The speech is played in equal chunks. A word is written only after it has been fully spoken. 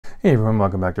Hey everyone,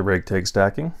 welcome back to Ragtag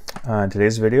Stacking. In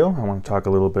today's video, I want to talk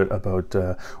a little bit about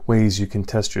ways you can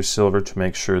test your silver to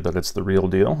make sure that it's the real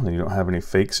deal and you don't have any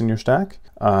fakes in your stack.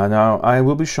 Now, I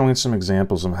will be showing some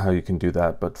examples of how you can do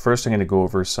that, but first I'm going to go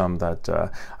over some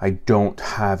that I don't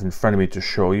have in front of me to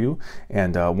show you,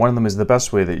 and one of them is the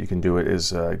best way that you can do it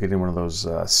is getting one of those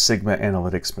Sigma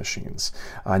Analytics machines.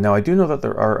 Now, I do know that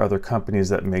there are other companies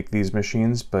that make these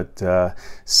machines, but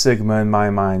Sigma, in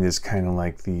my mind, is kind of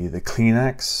like the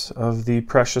Kleenex of the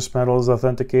precious metals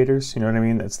authenticators. You know what I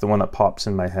mean? It's the one that pops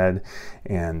in my head,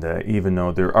 and even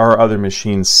though there are other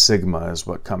machines, Sigma is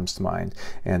what comes to mind,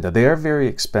 and they are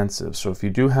very expensive. So if you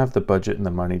do have the budget and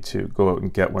the money to go out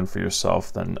and get one for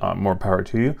yourself, then more power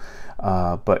to you.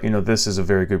 But you know, this is a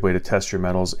very good way to test your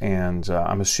metals, and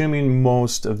I'm assuming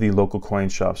most of the local coin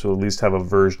shops will at least have a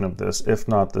version of this, if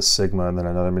not the Sigma, and then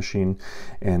another machine.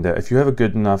 And if you have a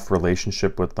good enough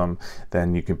relationship with them,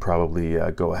 then you can probably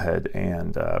go ahead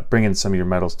and bring in some of your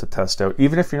metals to test out.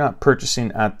 Even if you're not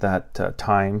purchasing at that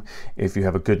time, if you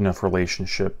have a good enough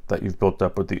relationship that you've built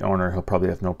up with the owner, he'll probably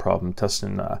have no problem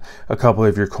testing a couple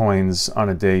of your coins on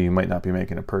a day you might not be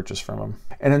making a purchase from him.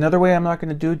 And another way I'm not going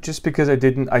to do it, just because I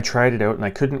tried it out and I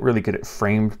couldn't really get it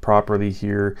framed properly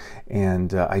here,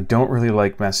 and I don't really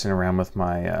like messing around with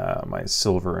my my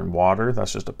silver and water.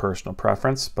 That's just a personal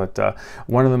preference, but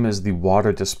one of them is the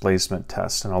water displacement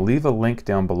test, and I'll leave a link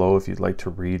down below if you'd like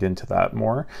to read into that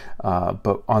more.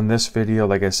 But on this video,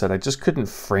 like I said, I just couldn't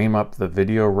frame up the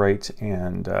video right,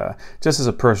 and just as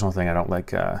a personal thing, I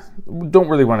don't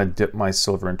really want to dip my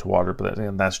silver into water,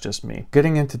 but that's just me.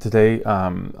 Getting into today,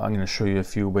 I'm going to show you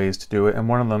a few ways to do it, and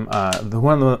one of them,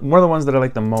 one of the ones that I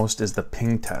like the most is the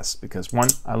ping test, because one,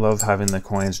 I love having the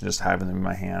coins and just having them in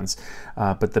my hands,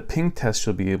 but the ping test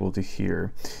you'll be able to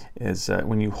hear is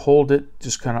when you hold it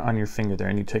just kind of on your finger there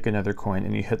and you take another coin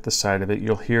and you hit the side of it,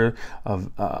 you'll hear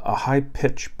a high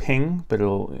pitch ping, but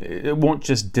it won't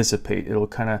just dissipate, it'll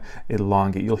kind of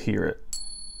elongate, you'll hear it.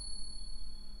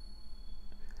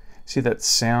 See, that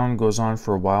sound goes on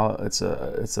for a while. It's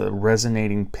a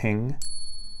resonating ping.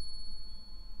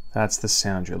 That's the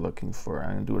sound you're looking for.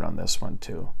 I'm going to do it on this one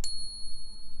too.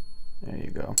 There you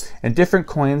go. And different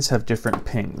coins have different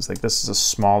pings. Like this is a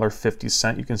smaller 50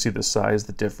 cent. You can see the size,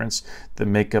 the difference, the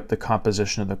makeup, the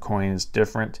composition of the coin is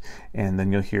different. And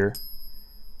then you'll hear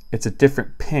it's a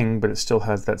different ping, but it still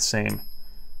has that same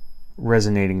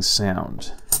resonating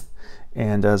sound.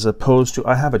 And as opposed to,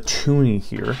 I have a toonie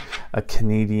here, a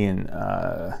Canadian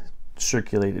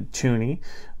circulated toonie,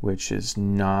 which is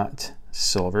not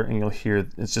silver, and you'll hear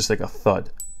it's just like a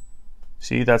thud.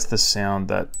 See, that's the sound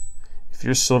that, if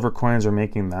your silver coins are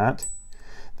making that,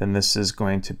 then this is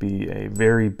going to be a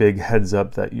very big heads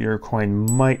up that your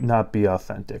coin might not be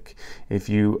authentic. If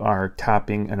you are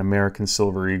tapping an American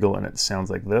Silver Eagle and it sounds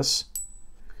like this,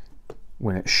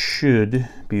 when it should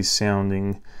be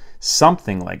sounding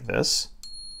something like this,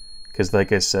 because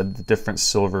like I said, the different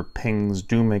silver pings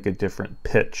do make a different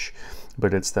pitch,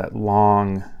 but it's that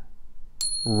long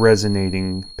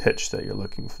resonating pitch that you're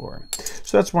looking for.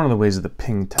 So that's one of the ways of the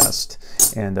ping test,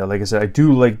 and like I said, I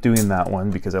do like doing that one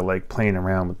because I like playing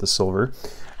around with the silver.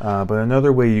 But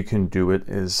another way you can do it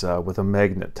is with a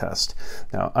magnet test.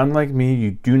 Now, unlike me,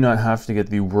 you do not have to get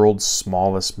the world's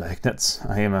smallest magnets.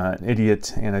 I am an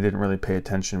idiot, and I didn't really pay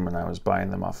attention when I was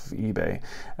buying them off of eBay,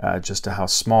 just to how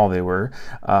small they were.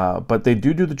 But they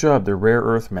do the job. They're rare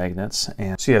earth magnets.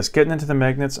 And so yes, getting into the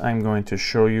magnets, I'm going to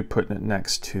show you putting it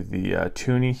next to the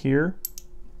toonie here.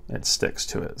 It sticks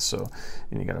to it, so,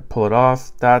 and you got to pull it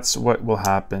off. That's what will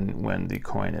happen when the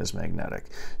coin is magnetic.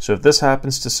 So if this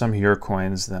happens to some of your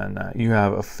coins, then you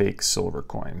have a fake silver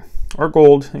coin or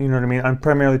gold, you know what I mean? I'm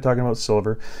primarily talking about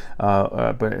silver,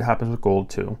 but it happens with gold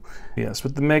too. Yes,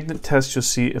 with the magnet test, you'll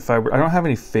see if I don't have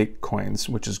any fake coins,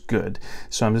 which is good,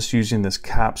 so I'm just using this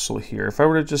capsule here. If I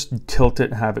were to just tilt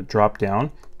it and have it drop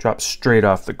down, drop straight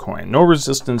off the coin, no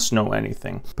resistance, no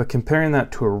anything. But comparing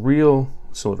that to a real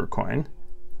silver coin,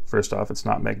 first off, it's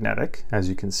not magnetic, as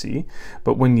you can see,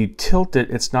 but when you tilt it,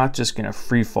 it's not just going to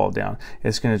free fall down.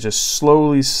 It's going to just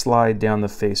slowly slide down the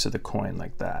face of the coin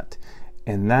like that.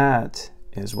 And that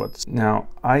is what's... Now,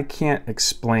 I can't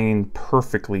explain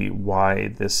perfectly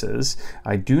why this is.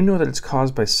 I do know that it's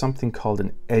caused by something called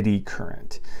an eddy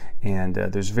current. And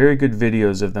there's very good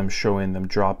videos of them showing them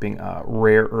dropping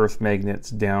rare earth magnets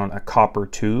down a copper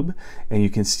tube, and you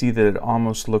can see that it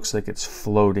almost looks like it's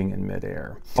floating in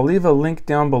midair. I'll leave a link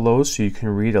down below so you can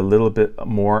read a little bit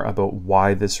more about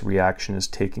why this reaction is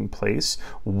taking place,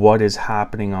 what is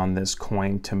happening on this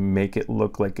coin to make it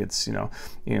look like it's you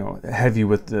know heavy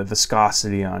with the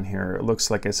viscosity on here. It looks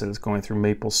like I said it's going through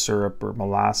maple syrup or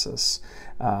molasses.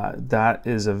 that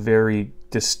is a very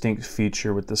distinct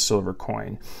feature with the silver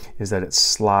coin, is that it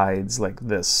slides like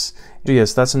this. So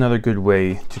yes, that's another good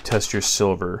way to test your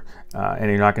silver, and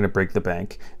you're not going to break the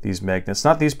bank. These magnets,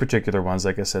 not these particular ones,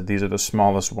 like I said, these are the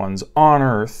smallest ones on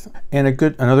Earth. And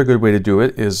another good way to do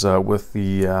it is with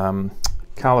the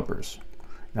calipers.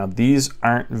 Now these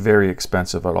aren't very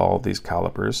expensive at all, these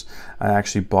calipers. I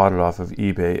actually bought it off of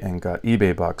eBay and got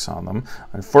eBay bucks on them.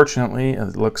 Unfortunately,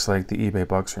 it looks like the eBay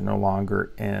bucks are no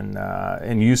longer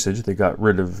in usage. They got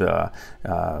rid of the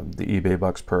eBay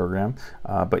bucks program.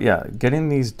 But yeah, getting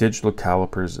these digital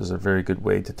calipers is a very good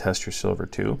way to test your silver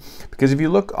too. Because if you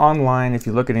look online, if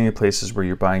you look at any places where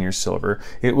you're buying your silver,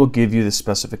 it will give you the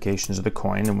specifications of the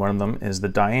coin, and one of them is the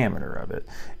diameter of it.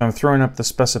 I'm throwing up the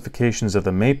specifications of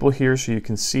the maple here so you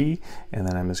can see, and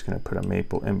then I'm just going to put a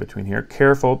maple in between here.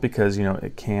 Careful, because you know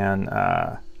it can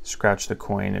scratch the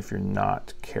coin if you're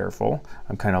not careful.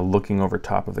 I'm kind of looking over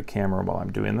top of the camera while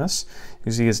I'm doing this.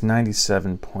 You see it's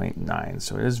 97.9,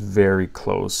 so it is very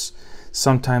close.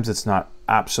 Sometimes it's not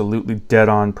absolutely dead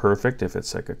on perfect. If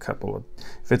it's like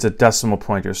if it's a decimal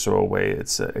point or so away,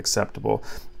 it's acceptable.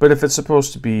 But if it's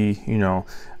supposed to be, you know,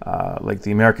 like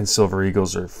the American Silver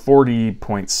Eagles are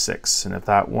 40.6, and if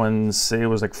that one, say it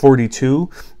was like 42,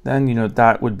 then, you know,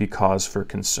 that would be cause for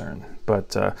concern.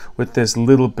 But with this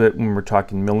little bit, when we're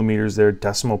talking millimeters there,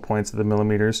 decimal points of the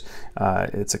millimeters,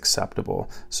 it's acceptable.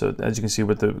 So as you can see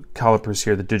with the calipers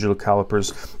here, the digital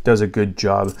calipers does a good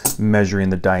job measuring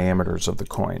the diameters of the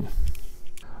coin.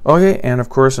 Okay, and of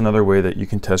course another way that you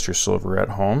can test your silver at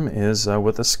home is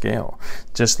with a scale.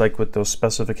 Just like with those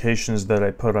specifications that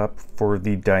I put up for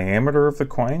the diameter of the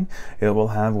coin, it will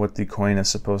have what the coin is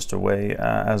supposed to weigh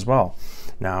as well.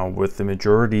 Now with the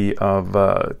majority of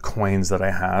coins that I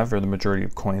have, or the majority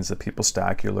of coins that people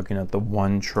stack, you're looking at the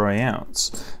 1 troy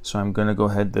ounce. So I'm going to go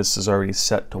ahead, this is already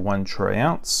set to 1 troy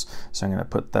ounce, so I'm going to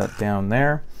put that down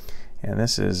there. And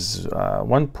this is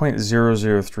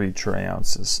 1.003 troy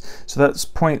ounces. So that's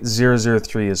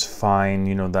 0.003 is fine,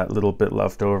 you know, that little bit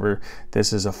left over.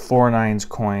 This is a 4/9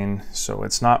 coin, so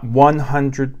it's not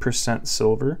 100%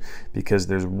 silver, because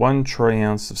there's 1 troy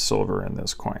ounce of silver in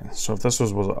this coin. So if this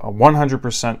was a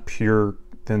 100% pure,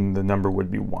 then the number would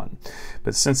be 1.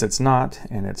 But since it's not,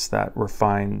 and it's that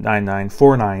refined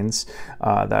 4/9s,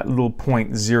 that little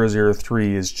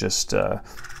 0.003 is just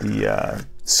the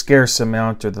scarce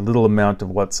amount, or the little amount of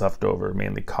what's left over,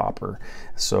 mainly copper.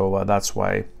 So that's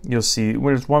why you'll see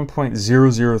when it's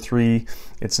 1.003,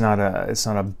 it's not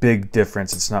a big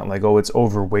difference. It's not like, oh, it's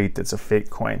overweight, it's a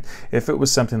fake coin. If it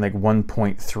was something like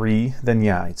 1.3, then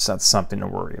yeah, it's not something to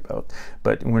worry about.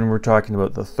 But when we're talking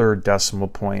about the 3rd decimal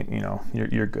point, you know,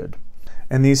 you're good.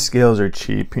 And these scales are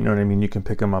cheap, you know what I mean? You can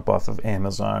pick them up off of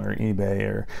Amazon or eBay,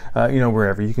 or you know,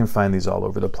 wherever. You can find these all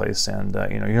over the place, and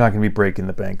you know, you're not going to be breaking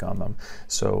the bank on them.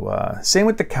 So same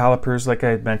with the calipers. Like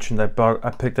I had mentioned, I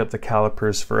picked up the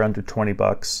calipers for under 20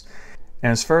 bucks.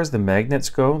 And as far as the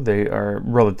magnets go, they are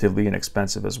relatively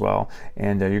inexpensive as well.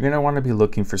 And you're going to want to be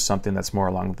looking for something that's more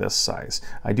along this size.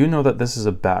 I do know that this is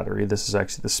a battery. This is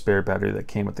actually the spare battery that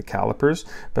came with the calipers,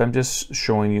 but I'm just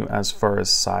showing you as far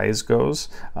as size goes.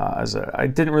 I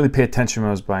didn't really pay attention when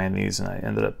I was buying these, and I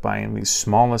ended up buying these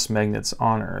smallest magnets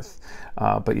on Earth.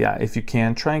 But yeah, if you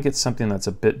can, try and get something that's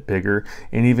a bit bigger.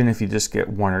 And even if you just get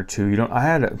 1 or 2, you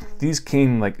don't. These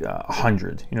came like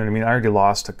 100. You know what I mean? I already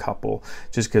lost a couple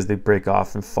just because they break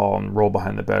off and fall and roll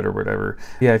behind the bed or whatever.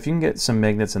 Yeah, if you can get some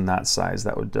magnets in that size,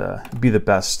 that would be the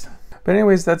best. But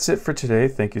anyways, that's it for today.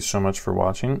 Thank you so much for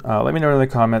watching. Let me know in the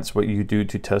comments what you do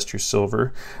to test your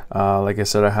silver. Like I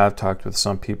said, I have talked with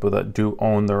some people that do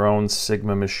own their own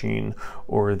Sigma machine,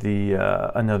 or the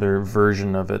another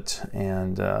version of it.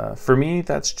 And for me,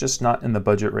 that's just not in the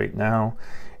budget right now.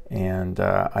 And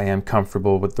I am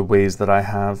comfortable with the ways that I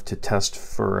have to test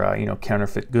for you know,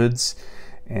 counterfeit goods.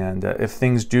 And if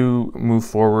things do move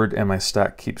forward and my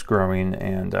stack keeps growing,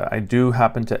 and I do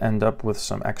happen to end up with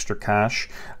some extra cash,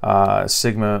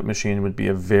 Sigma machine would be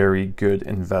a very good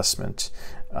investment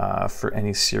for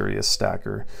any serious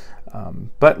stacker.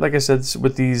 But like I said,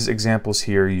 with these examples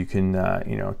here, you can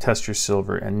you know, test your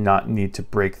silver and not need to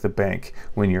break the bank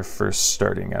when you're first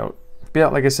starting out. But yeah,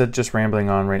 like I said, just rambling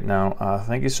on right now.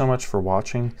 Thank you so much for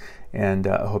watching, and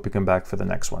I hope you come back for the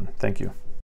next one. Thank you.